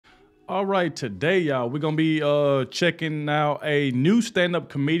All right, today, y'all, we're going to be checking out a new stand-up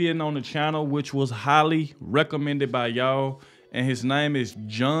comedian on the channel, which was highly recommended by y'all. And his name is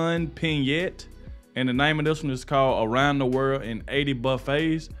John Pinette. And the name of this one is called Around the World in 80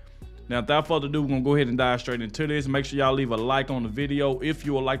 Buffets. Now, without further ado, we're going to go ahead and dive straight into this. Make sure y'all leave a like on the video if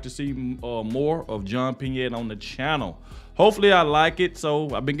you would like to see more of John Pinette on the channel. Hopefully, I like it.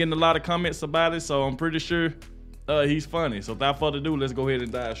 So, I've been getting a lot of comments about it, so I'm pretty sure he's funny. So without further ado, let's go ahead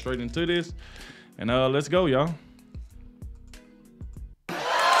and dive straight into this. And let's go, y'all.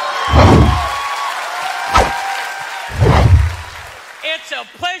 It's a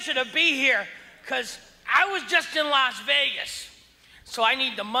pleasure to be here because I was just in Las Vegas, so I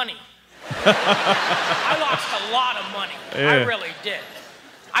need the money. I lost a lot of money. Yeah. I really did.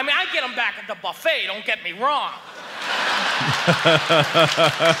 I mean, I get them back at the buffet, don't get me wrong.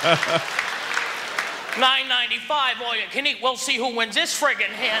 $9.95 all you can eat. We'll see who wins this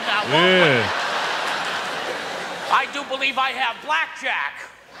friggin' handout. Yeah. I do believe I have blackjack.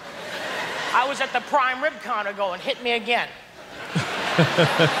 I was at the prime rib counter going, hit me again.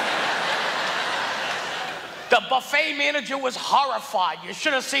 The buffet manager was horrified. You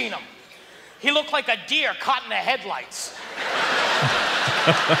should have seen him. He looked like a deer caught in the headlights.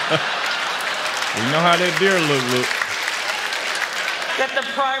 You know how that deer look. Get the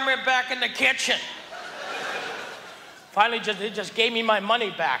prime rib back in the kitchen. Finally, they just gave me my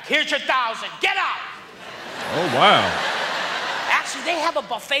money back. Here's your $1,000. Get out! Oh, wow. Actually, they have a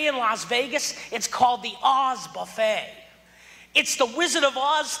buffet in Las Vegas. It's called the Oz Buffet. It's the Wizard of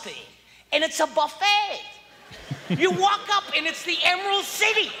Oz theme, and it's a buffet. You walk up, and it's the Emerald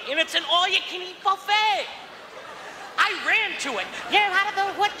City, and it's an all-you-can-eat buffet. I ran to it. You're out of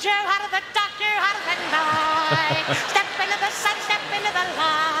the wood, you're out of the dark, you're out of the night. Step into the sun, step into the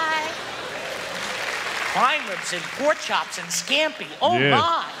light. Prime ribs and pork chops and scampi. Oh, yeah.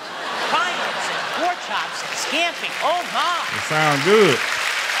 My. Prime ribs and pork chops and scampi. Oh, my. It sounds good.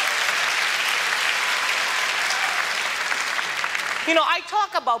 You know, I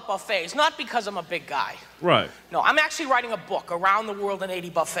talk about buffets, not because I'm a big guy. Right. No, I'm actually writing a book, Around the World in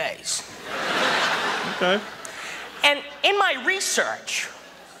 80 Buffets. Okay. And in my research,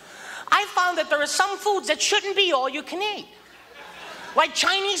 I found that there are some foods that shouldn't be all you can eat. Like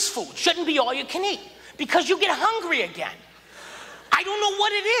Chinese food shouldn't be all you can eat because you get hungry again. I don't know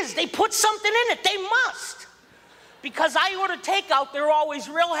what it is. They put something in it. They must. Because I order takeout, they're always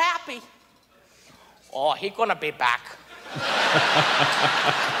real happy. Oh, he's gonna be back.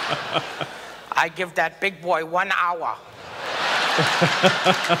 I give that big boy 1 hour.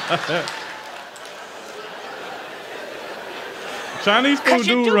 Chinese food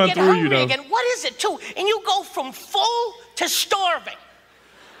do run through you, though. Again. What is it, too? And you go from full to starving.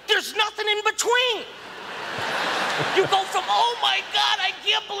 There's nothing in between. You go from, oh, my God, I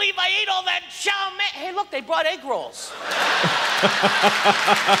can't believe I ate all that chow mein. Hey, look, they brought egg rolls.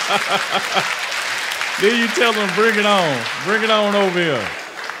 Then you tell them, bring it on. Bring it on over here.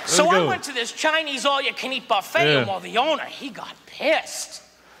 So I went to this Chinese all-you-can-eat buffet, and well, the owner, he got pissed.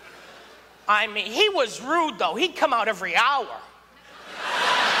 I mean, he was rude, though. He'd come out every hour.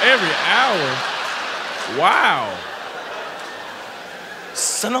 Every hour? Wow.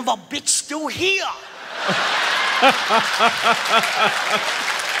 Son of a bitch still here.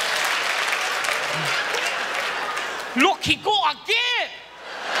 Look, he go again.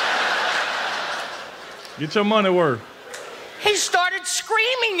 Get your money worth. He started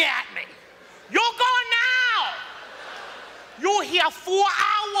screaming at me. You're gone now. You're here 4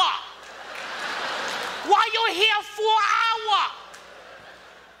 hours. Why you here 4 hours?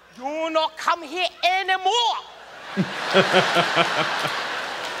 You not come here anymore.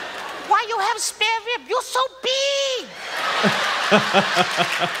 Why you have spare rib? You're so big.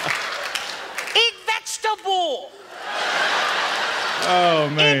 Eat vegetable. Oh,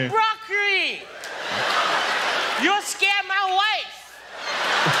 man. Eat broccoli. You'll scare my wife.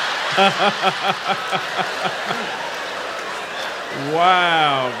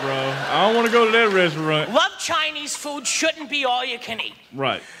 Wow, bro. I don't want to go to that restaurant. Love Chinese food shouldn't be all you can eat.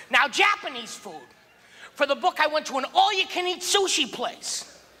 Right. Now, Japanese food. For the book, I went to an all-you-can-eat sushi place.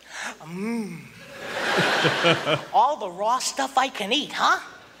 All the raw stuff I can eat, huh?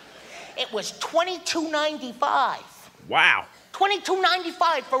 It was $22.95. Wow.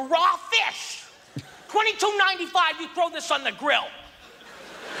 $22.95 for raw fish. $22.95, you throw this on the grill.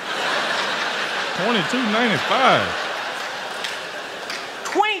 $22.95.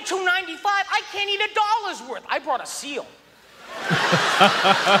 $22.95, I can't eat $1 worth. I brought a seal.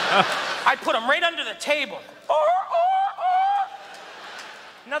 I put him right under the table.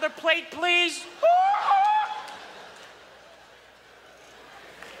 Another plate, please.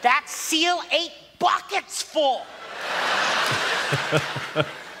 That seal ate buckets full.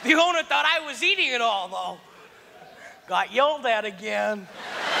 The owner thought I was eating it all, though. Got yelled at again.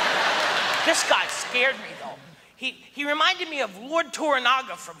 This guy scared me, though. He reminded me of Lord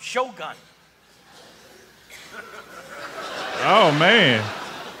Toranaga from Shogun. Oh, man.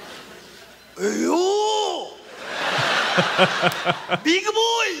 Hey, yo! Big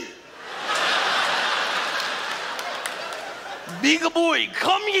boy! Big boy,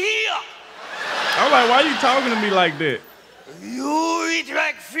 come here! I'm like, why are you talking to me like that? You eat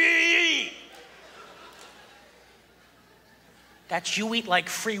like free. That's you eat like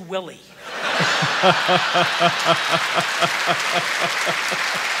Free Willy.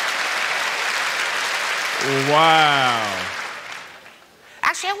 Wow.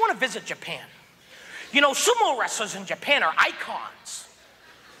 Actually, I want to visit Japan. You know, sumo wrestlers in Japan are icons.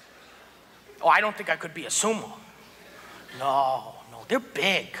 Oh, I don't think I could be a sumo. No, they're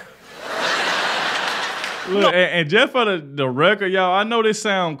big. Look, and just for the record, y'all, I know this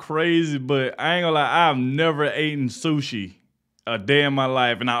sound crazy, but I ain't gonna lie, I've never eaten sushi a day in my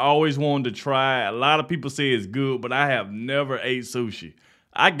life, and I always wanted to try it. A lot of people say it's good, but I have never ate sushi.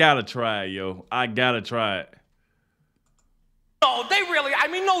 I gotta try it, yo. I gotta try it. No, they really, I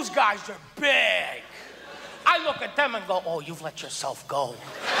mean, those guys are big. I look at them and go, oh, you've let yourself go.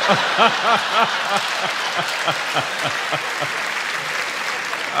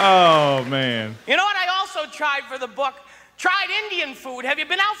 Oh, man. You know what I also tried for the book? Tried Indian food. Have you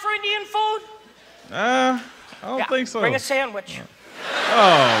been out for Indian food? I don't think so. Bring a sandwich.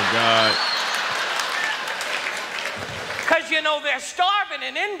 Oh, God. Because, you know, they're starving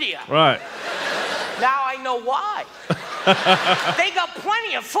in India. Right. Now I know why. They got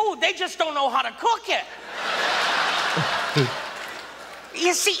plenty of food. They just don't know how to cook it.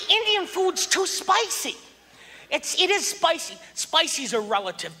 You see, Indian food's too spicy. It is spicy. Spicy's a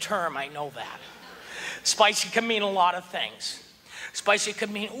relative term, I know that. Spicy can mean a lot of things. Spicy could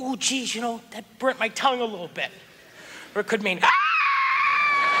mean, oh, geez, you know, that burnt my tongue a little bit. Or it could mean, ah!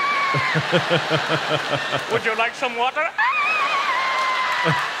 Would you like some water? Ah!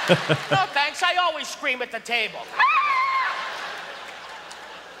 No, thanks. I always scream at the table. Ah!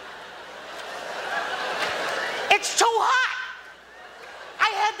 It's too hot. I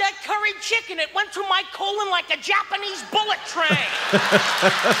had that curry chicken. It went through my colon like a Japanese bullet train.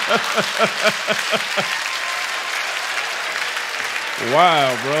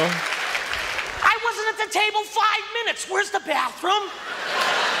 Wow, bro. I wasn't at the table 5 minutes. Where's the bathroom?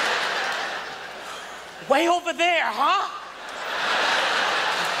 Way over there, huh?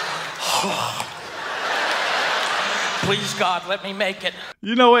 Please, God, let me make it.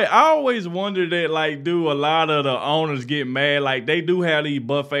 You know what? I always wondered that, like, do a lot of the owners get mad? Like, they do have these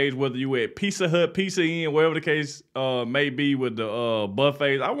buffets, whether you at Pizza Hut, Pizza Inn, wherever the case may be with the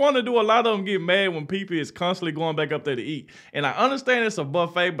buffets. I wonder, do a lot of them get mad when people is constantly going back up there to eat? And I understand it's a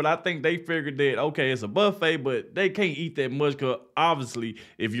buffet, but I think they figured that, okay, it's a buffet, but they can't eat that much because, obviously,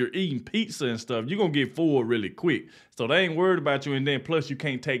 if you're eating pizza and stuff, you're going to get full really quick. So they ain't worried about you, and then plus you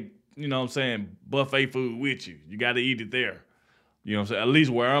can't take, you know what I'm saying, buffet food with you. You got to eat it there. You know what I'm saying? At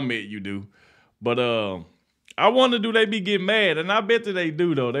least where I'm at, you do. But I wonder, do they be getting mad? And I bet that they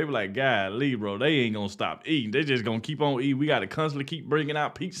do, though. They be like, golly, bro, they ain't going to stop eating. They just going to keep on eating. We got to constantly keep bringing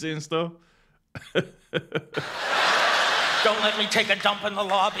out pizza and stuff. Don't let me take a dump in the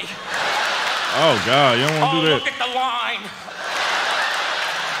lobby. Oh, God, you don't want to do that. Look at the line.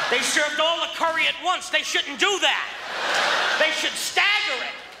 They served all the curry at once. They shouldn't do that. They should stagger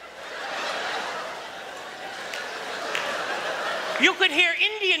it. You could hear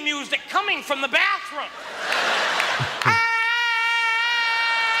Indian music coming from the bathroom.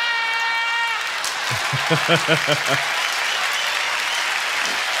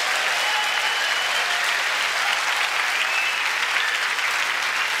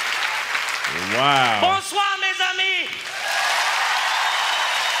 Wow. Bonsoir, mes amis.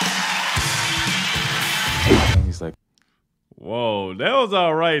 He's like, whoa, that was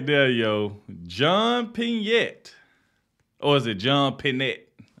all right there, yo. John Pinette. Or is it John Pinette?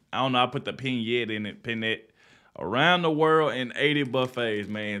 I don't know. I put the Pinette in it. Pinette. Around the world in 80 buffets,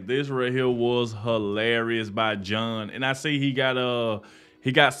 man. This right here was hilarious by John. And I see he got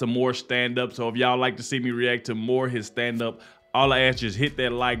some more stand-up. So if y'all like to see me react to more of his stand-up, all I ask is hit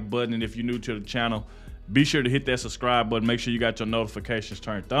that like button. And if you're new to the channel, be sure to hit that subscribe button. Make sure you got your notifications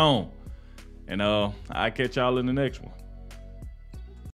turned on. And I'll catch y'all in the next one.